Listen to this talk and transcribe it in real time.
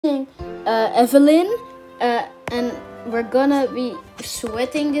Evelyn, and we're gonna be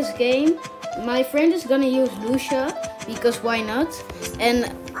sweating this game. My friend is gonna use Lucia because why not?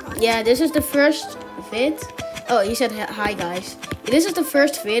 And yeah, this is the first vid. Oh, he said hi guys. This is the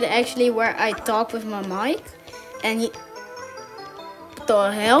first vid actually where I talk with my mic. And what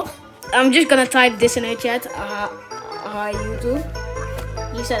the hell? I'm just gonna type this in the chat. Hi YouTube.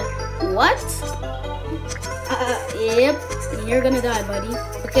 He said what? Yep, you're gonna die, buddy.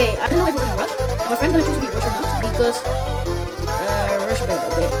 Okay, I don't know if we're gonna rush. My friend's gonna choose to be rush or not because rush bed.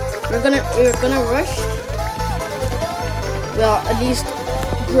 Okay, we're gonna rush. Well, at least,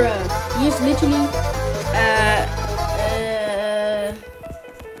 bruh, he's literally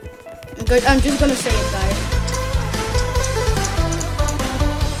I'm just gonna say it, guys.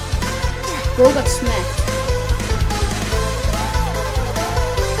 Bro got smacked.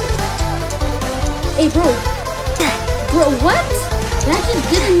 Hey, bro. Bro, what? That just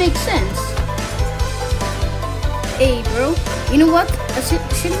didn't make sense. Hey, bro. You know what?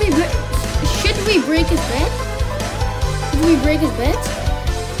 Should we break his bed? Should we break his bed?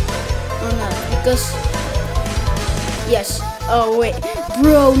 Or not? Because yes. Oh wait,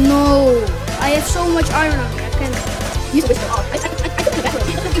 bro, no. I have so much iron on me. I can't use this off. I took the bed.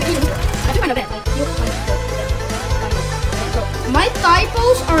 I took my bed. My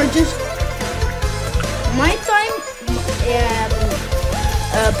typos are just. My time,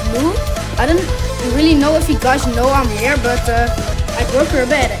 blue. I don't really know if you guys know I'm here, but I broke her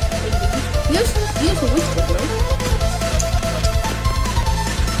bed. Use a witch bro.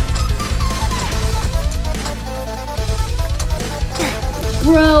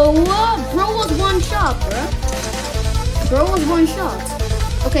 Bro, what? Bro was one shot, bro. Bro was one shot.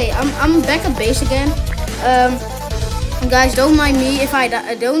 Okay, I'm back at base again. Guys, don't mind me if I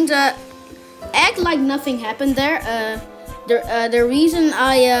don't. Act like nothing happened there. The reason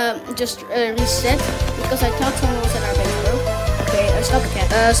I just reset because I thought someone was at our base, bro. Okay, stop the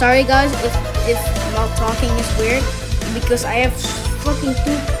cat. Sorry guys if mouth talking is weird because I have fucking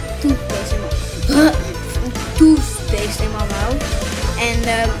toothpaste in my mouth, and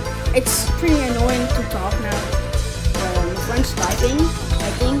it's pretty annoying to talk now. My friend's typing.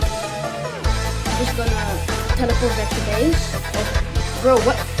 I think I'm just gonna teleport back to base. Oh, bro,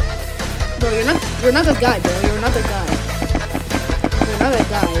 what? Bro, you're not that guy, bro. You're not that guy. You're not that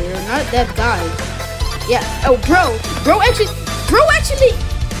guy. You're not that guy. Yeah. Oh, bro actually.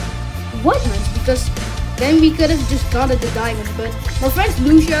 What, man? Because then we could have just got the diamond, but my friend's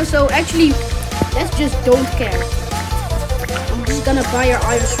Lucia, so actually, let's just don't care. I'm just gonna buy our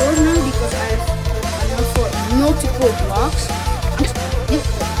iron sword now because I have enough for multiple blocks. I'm just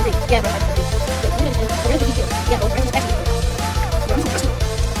yeah, bro.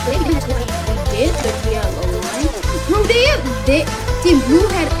 We did, but we are aligned. Bro, Team Blue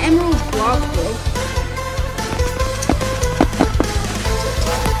had emerald block, bro.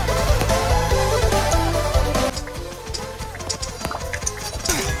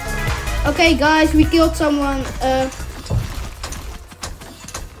 Okay, guys, we killed someone.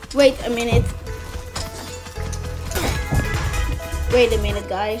 Wait a minute. Wait a minute,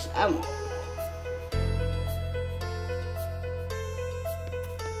 guys.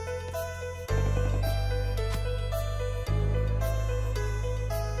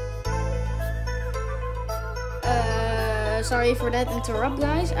 Sorry for that interrupt,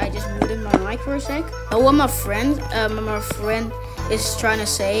 guys. I just muted my mic for a sec. What my friend is trying to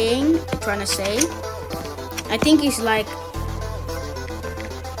say. I think he's like,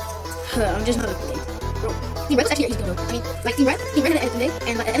 I'm just not a play. Bro, Team Red was actually easy to do. I mean, like Team Red had it today,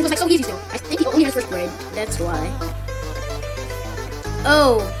 and it was like so easy still. I think he only had first grade. That's why.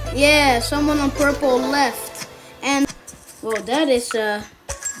 Oh yeah, someone on purple left, and well, that is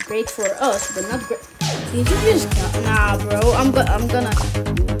great for us, but not great. Did you just nah, bro? I'm gonna,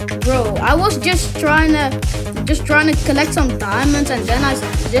 bro. I was just trying to collect some diamonds, and then I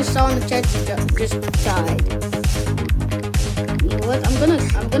just saw in the chat just died. You know what? I'm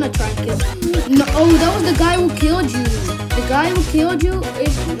gonna try and kill. No, oh, that was the guy who killed you. The guy who killed you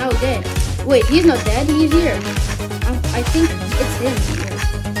is now dead. Wait, he's not dead. He's here. I think it's him.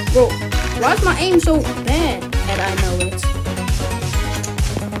 Bro, why is my aim so bad? And I know it,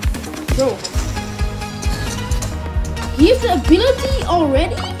 bro. He has the ability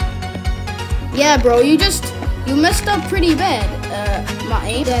already? Yeah, bro, you messed up pretty bad. My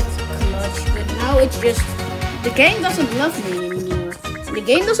aim that clutch, but now it's just the game doesn't love me anymore. The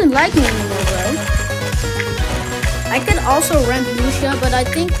game doesn't like me anymore, bro. I could also rent Lucia, but I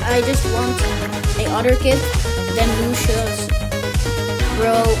think I just want a other kid than Lucia's.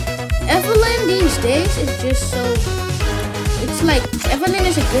 Bro, Evelyn these days is just so it's like Evelyn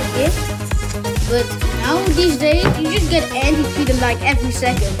is a good kid, but now these days you just get anti-cheated like every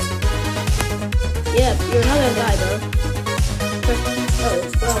second. Yeah, you're not a guy though. Oh,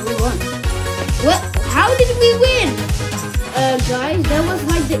 well, we won. What? How did we win? Guys, that was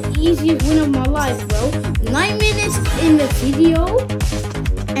like the easiest win of my life, bro. 9 minutes in the video,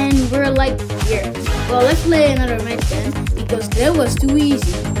 and we're like here. Well, let's play another match then, because that was too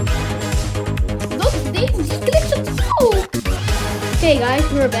easy. Look, he glitched it too. Okay, guys,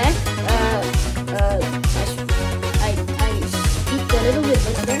 we're back. I speak a little bit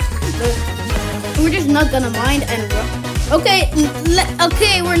better, but we're just not gonna mind and rush.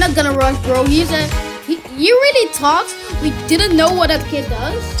 Okay, we're not gonna rush, bro. You really thought we didn't know what that kid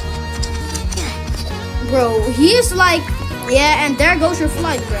does? Bro, he is like, yeah, and there goes your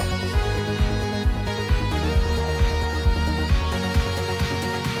flight, bro.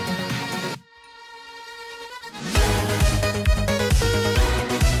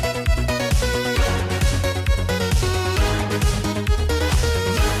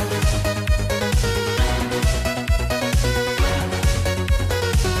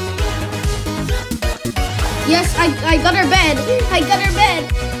 Yes, I got her bed. I got her bed.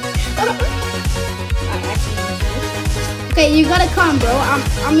 Okay, you gotta come, bro.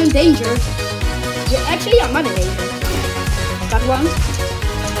 I'm in danger. Yeah, actually, I'm not in danger. Got one.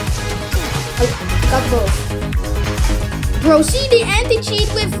 Got both. Bro, see the anti-cheat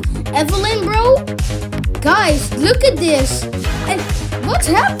with Evelyn, bro? Guys, look at this. And what's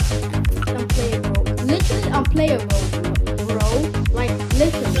happened? Unplayable. Literally unplayable, bro. Like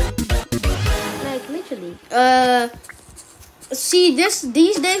literally. See these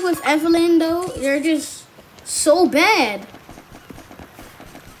days with Evelyn though, they're just so bad.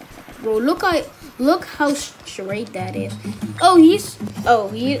 Bro, look how straight that is.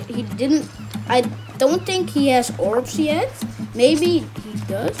 He didn't. I don't think he has orbs yet. Maybe he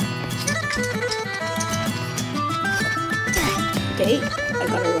does. Okay, I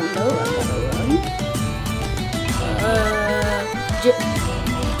gotta run though. I gotta run.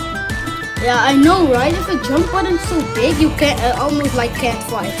 Yeah, I know, right? If the jump button's so big, you can't almost like can't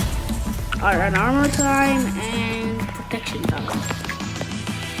fight. Alright, armor time and protection time.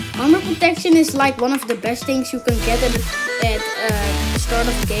 Armor protection is like one of the best things you can get at the start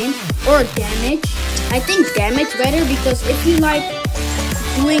of the game, or damage. I think damage better, because if you like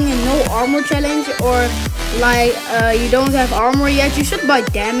doing a no armor challenge, or like you don't have armor yet, you should buy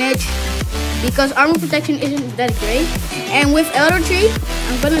damage, because armor protection isn't that great. And with Elder Tree,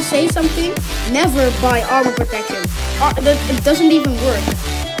 I'm gonna say something. Never buy armor protection. It doesn't even work.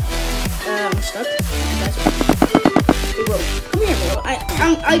 I'm stuck. Hey, bro, come here, bro.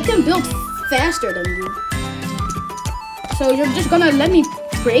 I can build faster than you. So you're just gonna let me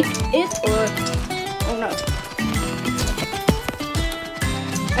break it, or no?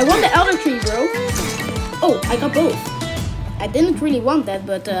 I want the Elder Tree, bro. Oh, I got both. I didn't really want that,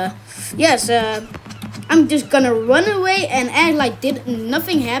 but yes. I'm just gonna run away and act like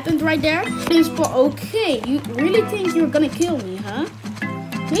nothing happened right there. Okay, you really think you're gonna kill me, huh?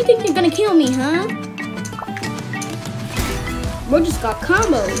 You think you're gonna kill me, huh? Bro just got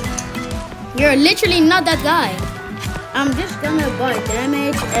comboed. You're literally not that guy. I'm just gonna buy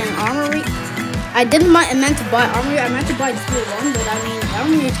damage and armory. I didn't meant to buy armory. I meant to buy the tier 1, but I mean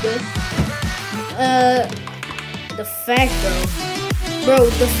armory is good. The fact though.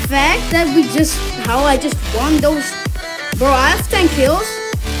 Bro, the fact that how I just won those. Bro, I have 10 kills.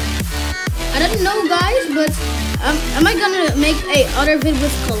 I don't know, guys, but am I gonna make a other vid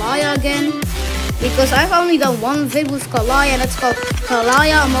with Kalaya again? Because I've only done one vid with Kalaya, and that's called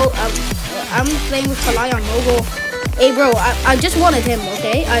Kalaya I'm playing with Kalaya Mogul. Hey, bro, I just wanted him,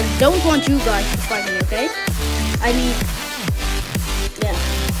 okay? I don't want you guys to fight me, okay? I mean, yeah.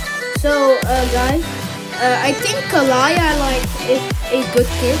 So, guys. I think Kalaya is a good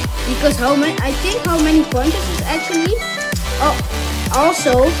kid, because how many punches is actually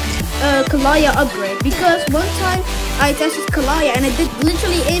also Kalaya upgrade, because one time I tested Kalaya and it did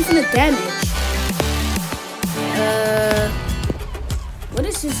literally infinite damage. What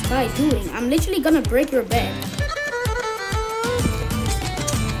is this guy doing? I'm literally gonna break your bed.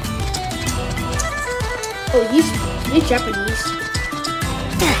 Oh, he's Japanese.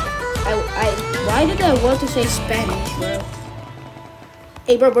 Why did I want to say Spanish, bro?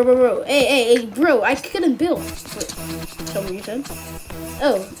 Hey, bro. Hey, bro, I couldn't build for some reason.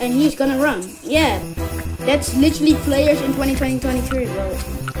 Oh, and he's gonna run. Yeah, that's literally players in 2023, bro.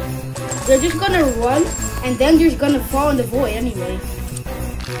 They're just gonna run, and then they're just gonna fall in the void anyway.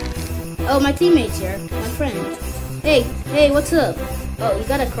 Oh, my teammate's here, my friend. Hey, what's up? Oh, you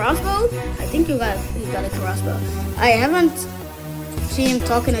got a crossbow? I think you got a crossbow. I haven't seen him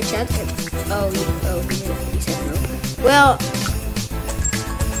talk in the chat. He said no. Well,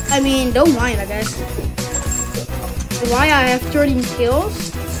 I mean, don't mind, I guess. Why I have 13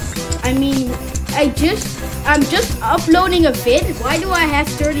 kills? I mean, I'm just uploading a vid. Why do I have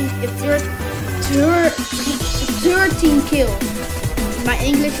 13 kills? My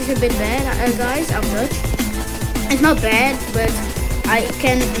English is a bit bad, guys. I'm Dutch. It's not bad, but I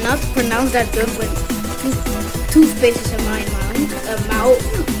cannot pronounce that good with toothpaste in my mouth.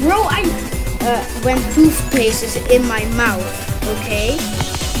 Bro, when toothpaste is in my mouth. Okay.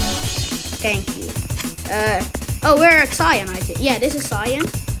 Thank you. Oh, we're at Cyan, I think. Yeah, this is Cyan.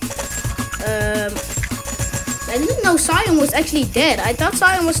 I didn't know Cyan was actually dead. I thought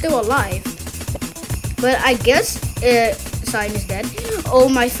Cyan was still alive. But I guess Cyan is dead. Oh,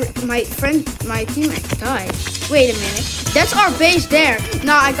 my teammate died. Wait a minute. That's our base there.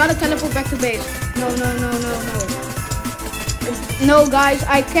 Nah, I gotta teleport back to base. No. No, guys,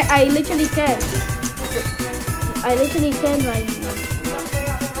 I literally can't. I literally can't right now.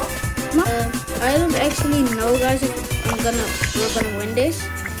 I don't actually know, guys, if we're gonna win this.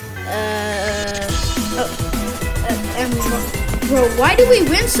 Bro, why do we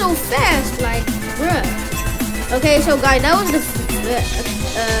win so fast? Like, bruh. Okay, so guys, that was the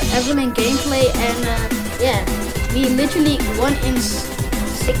Evelynn gameplay, and yeah, we literally won in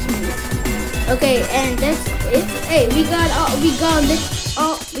 6 minutes. Okay, and that's it. Hey, we got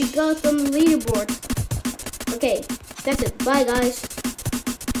some leaderboard. Okay, that's it. Bye, guys.